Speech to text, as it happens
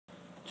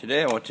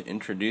Today I want to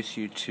introduce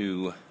you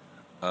to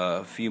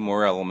a few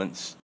more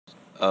elements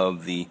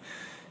of the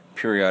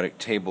periodic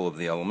table of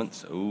the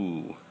elements.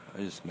 Ooh,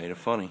 I just made it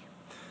funny.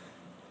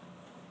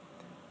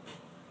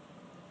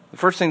 The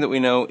first thing that we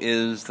know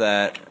is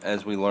that,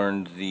 as we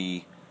learned,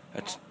 the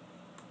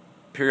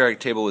periodic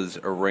table is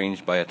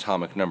arranged by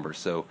atomic number.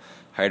 So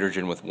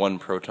hydrogen with 1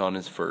 proton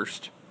is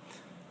first,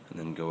 and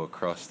then go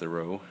across the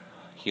row.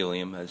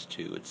 Helium has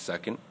 2, it's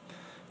second.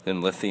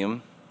 Then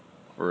lithium,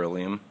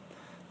 beryllium.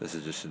 This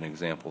is just an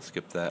example,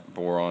 skip that.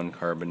 Boron,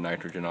 carbon,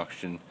 nitrogen,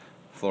 oxygen,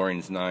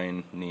 fluorine's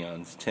 9,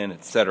 neon's 10,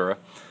 etc.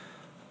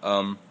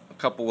 A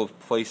couple of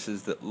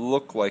places that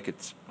look like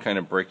it's kind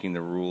of breaking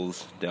the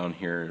rules down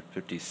here at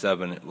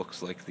 57. It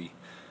looks like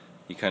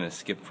you kind of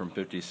skip from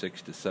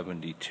 56 to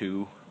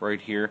 72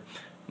 right here.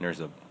 And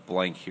there's a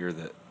blank here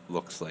that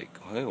looks like,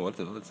 hey, what's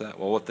that?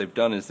 Well, what they've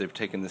done is they've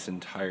taken this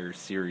entire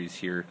series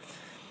here,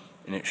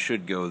 and it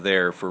should go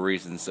there for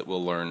reasons that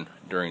we'll learn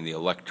during the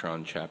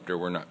electron chapter.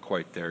 We're not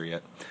quite there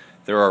yet.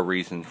 There are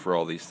reasons for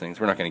all these things.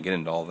 We're not going to get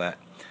into all that.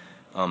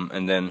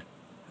 And then,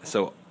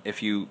 so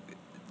if you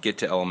get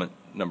to element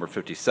number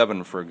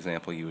 57, for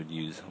example, you would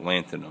use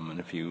lanthanum, and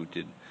if you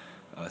did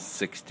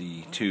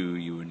 62,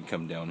 you would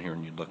come down here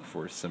and you'd look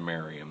for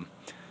samarium.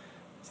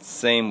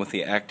 Same with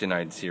the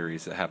actinide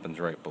series that happens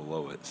right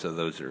below it. So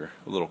those are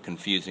a little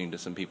confusing to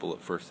some people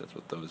at first. That's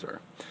what those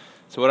are.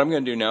 So what I'm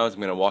going to do now is I'm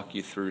going to walk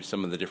you through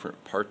some of the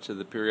different parts of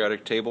the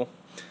periodic table.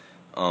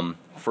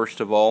 First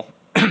of all,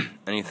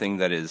 anything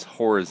that is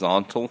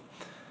horizontal,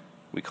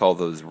 we call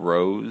those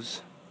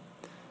rows,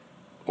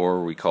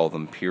 or we call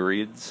them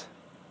periods.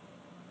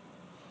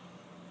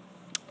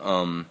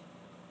 Either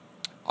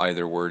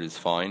word is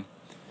fine.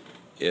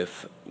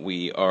 If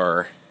we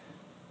are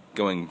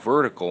going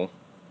vertical,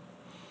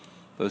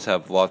 those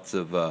have lots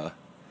of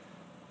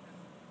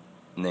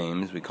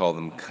names. We call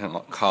them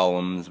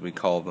columns, we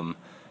call them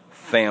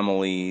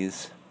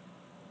families,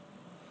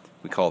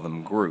 we call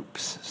them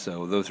groups.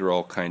 So those are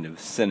all kind of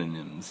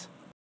synonyms.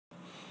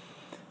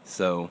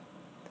 So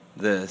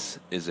this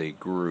is a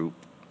group,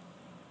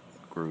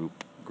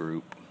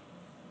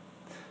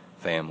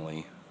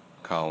 family,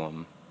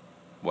 column,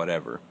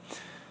 whatever.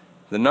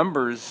 The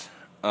numbers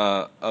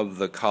of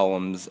the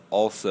columns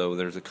also,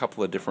 there's a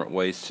couple of different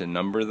ways to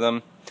number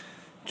them.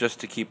 Just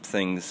to keep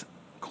things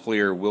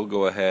clear, we'll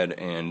go ahead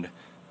and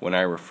when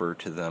I refer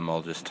to them,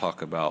 I'll just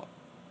talk about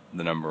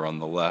the number on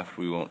the left.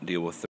 We won't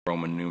deal with the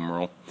Roman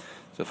numeral.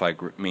 So if I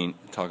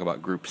talk about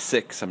group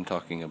 6, I'm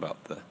talking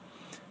about the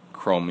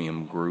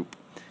chromium group.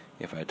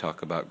 If I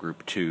talk about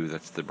group 2,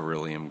 that's the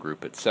beryllium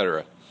group,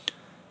 etc.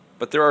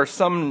 But there are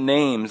some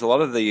names, a lot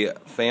of the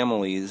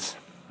families,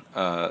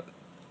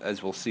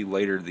 as we'll see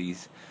later,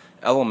 these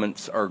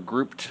elements are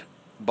grouped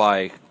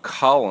by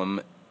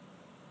column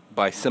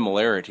by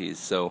similarities.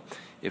 So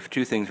if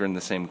two things are in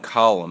the same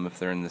column, if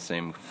they're in the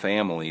same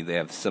family, they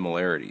have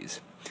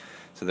similarities.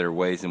 So there are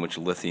ways in which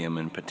lithium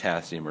and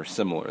potassium are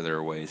similar. There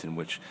are ways in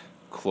which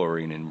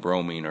chlorine and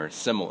bromine are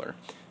similar.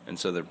 And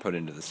so they're put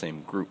into the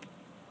same group.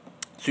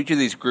 So each of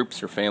these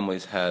groups or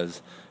families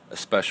has a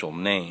special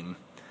name.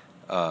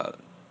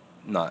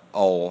 Not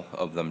all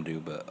of them do,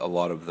 but a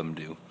lot of them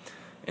do.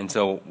 And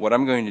so what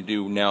I'm going to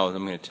do now is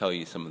I'm going to tell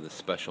you some of the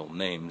special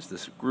names.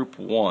 This group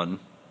 1,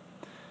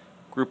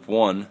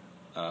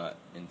 and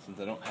since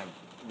I don't have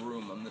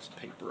room on this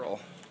paper,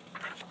 I'll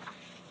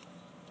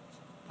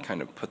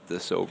kind of put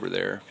this over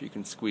there. If you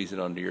can squeeze it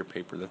onto your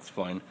paper, that's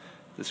fine.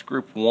 This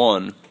group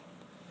 1,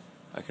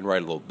 I can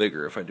write a little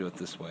bigger if I do it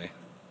this way.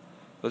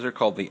 Those are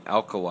called the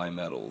alkali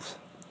metals.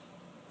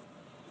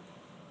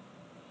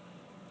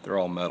 They're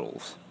all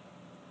metals.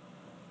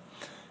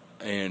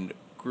 And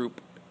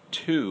group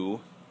 2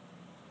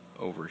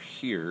 over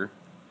here,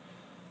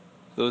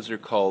 those are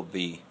called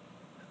the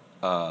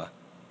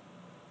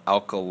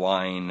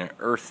alkaline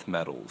earth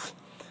metals.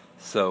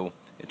 So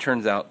it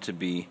turns out to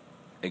be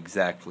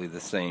exactly the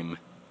same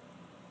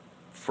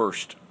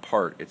first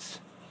part. It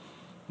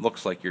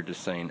looks like you're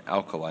just saying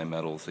alkali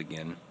metals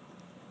again.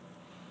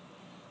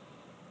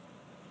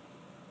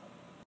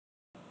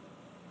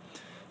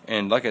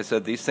 And like I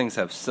said, these things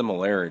have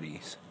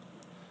similarities.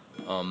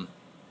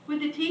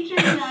 Would the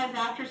teacher who has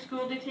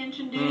after-school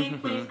detention duty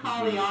please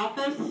call the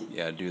office?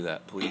 Yeah, do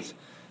that, please.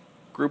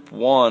 Group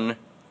 1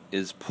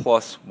 is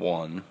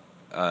 +1.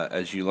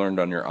 As you learned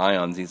on your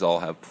ions, these all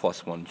have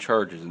 +1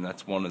 charges, and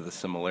that's one of the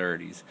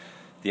similarities.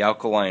 The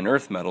alkaline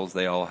earth metals,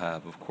 they all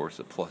have, of course,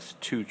 a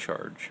 +2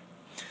 charge.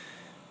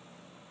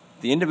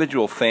 The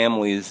individual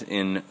families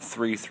in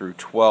 3 through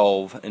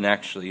 12, and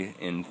actually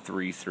in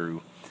 3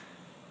 through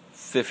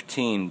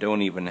 15,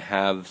 don't even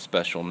have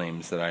special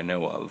names that I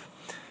know of.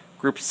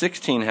 Group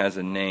 16 has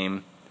a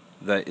name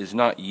that is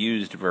not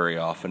used very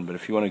often, but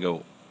if you want to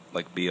go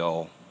like be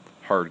all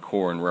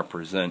hardcore and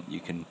represent, you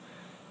can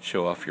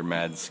show off your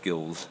mad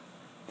skills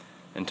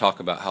and talk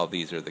about how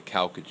these are the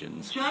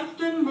Halogens.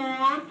 Justin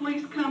Moore,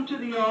 please come to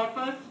the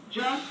office.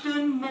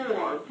 Justin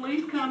Moore,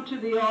 please come to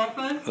the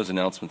office. Those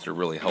announcements are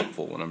really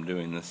helpful when I'm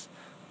doing this.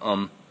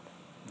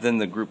 Then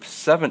the group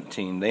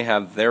 17, they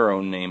have their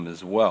own name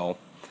as well.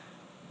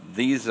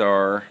 These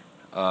are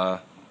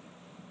called,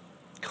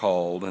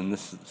 and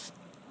this is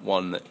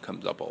one that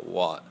comes up a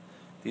lot,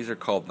 these are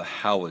called the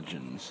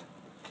halogens.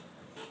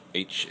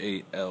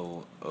 Halogens.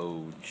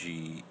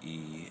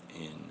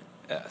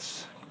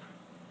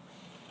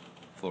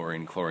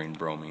 Fluorine, chlorine,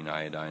 bromine,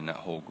 iodine, that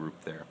whole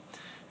group there.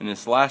 And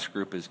this last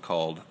group is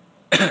called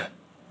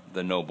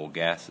the noble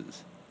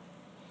gases.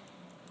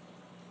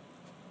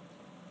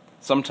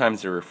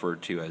 Sometimes they're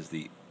referred to as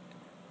the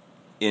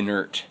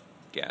inert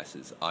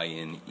gases,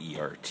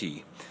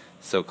 I-N-E-R-T,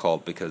 so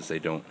called because they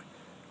don't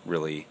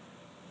really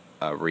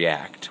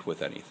react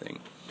with anything.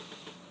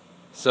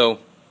 So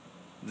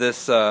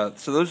those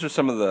are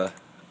some of the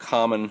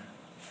common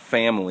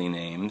family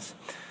names.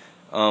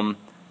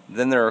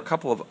 Then there are a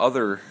couple of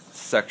other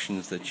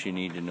sections that you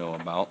need to know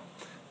about.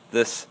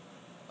 This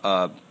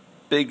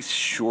big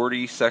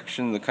shorty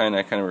section, the kind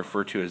I kind of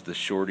refer to as the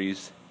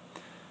shorties,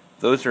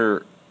 those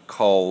are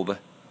called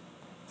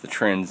the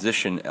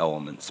transition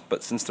elements,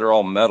 but since they're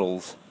all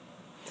metals,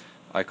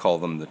 I call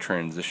them the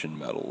transition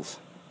metals.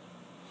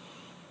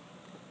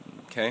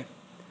 Okay,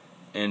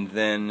 and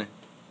then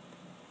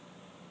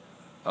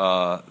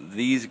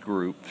these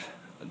groups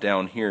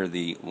down here,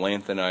 the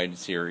lanthanide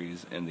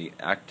series and the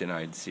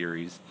actinide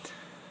series,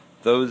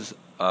 those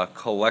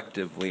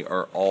collectively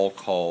are all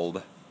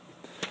called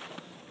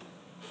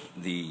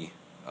the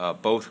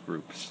both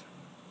groups.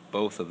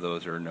 Both of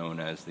those are known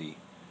as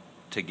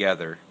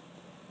together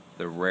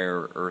the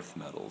rare earth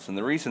metals. And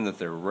the reason that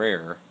they're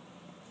rare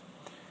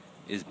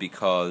is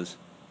because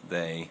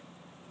they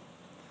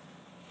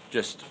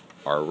just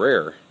are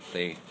rare.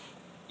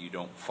 You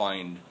don't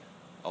find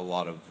a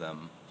lot of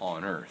them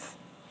on Earth.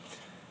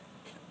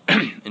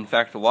 In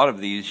fact, a lot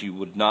of these you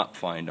would not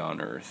find on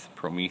Earth.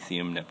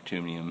 Promethium,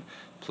 neptunium,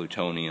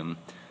 plutonium,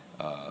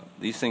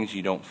 these things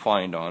you don't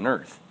find on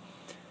Earth.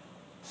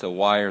 So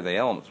why are they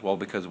elements? Well,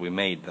 because we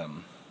made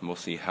them. And we'll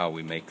see how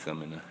we make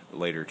them in a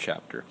later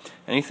chapter.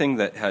 Anything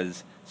that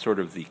has sort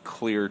of the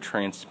clear,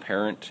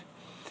 transparent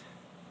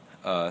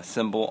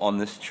symbol on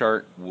this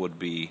chart would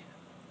be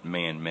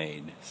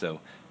man-made.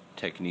 So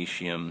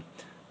technetium,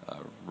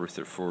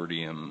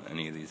 rutherfordium,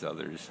 any of these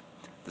others.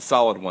 The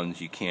solid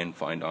ones you can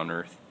find on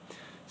Earth.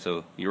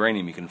 So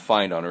uranium you can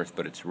find on Earth,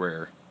 but it's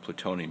rare.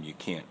 Plutonium you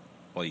can't.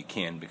 Well, you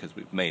can because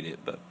we've made it,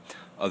 but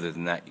other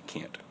than that you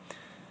can't.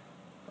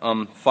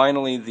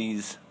 Finally,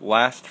 these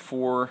last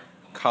four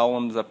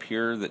columns up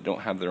here that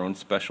don't have their own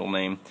special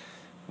name,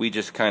 we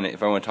just kind of,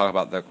 if I want to talk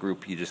about that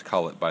group, you just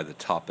call it by the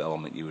top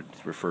element. You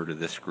would refer to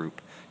this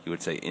group. You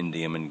would say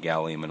indium and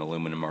gallium and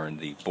aluminum are in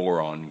the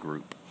boron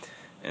group,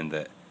 and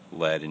that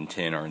lead and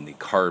tin are in the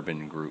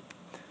carbon group,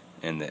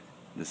 and that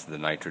this is the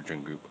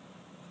nitrogen group.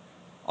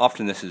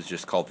 Often this is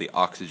just called the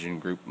oxygen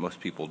group. Most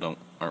people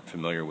aren't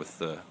familiar with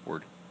the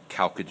word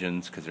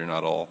chalcogens because they're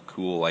not all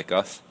cool like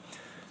us.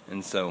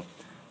 And so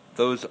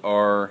those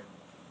are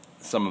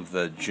some of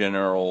the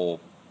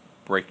general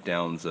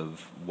breakdowns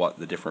of what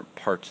the different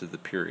parts of the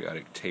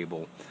periodic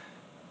table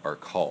are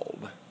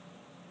called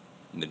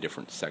in the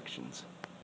different sections.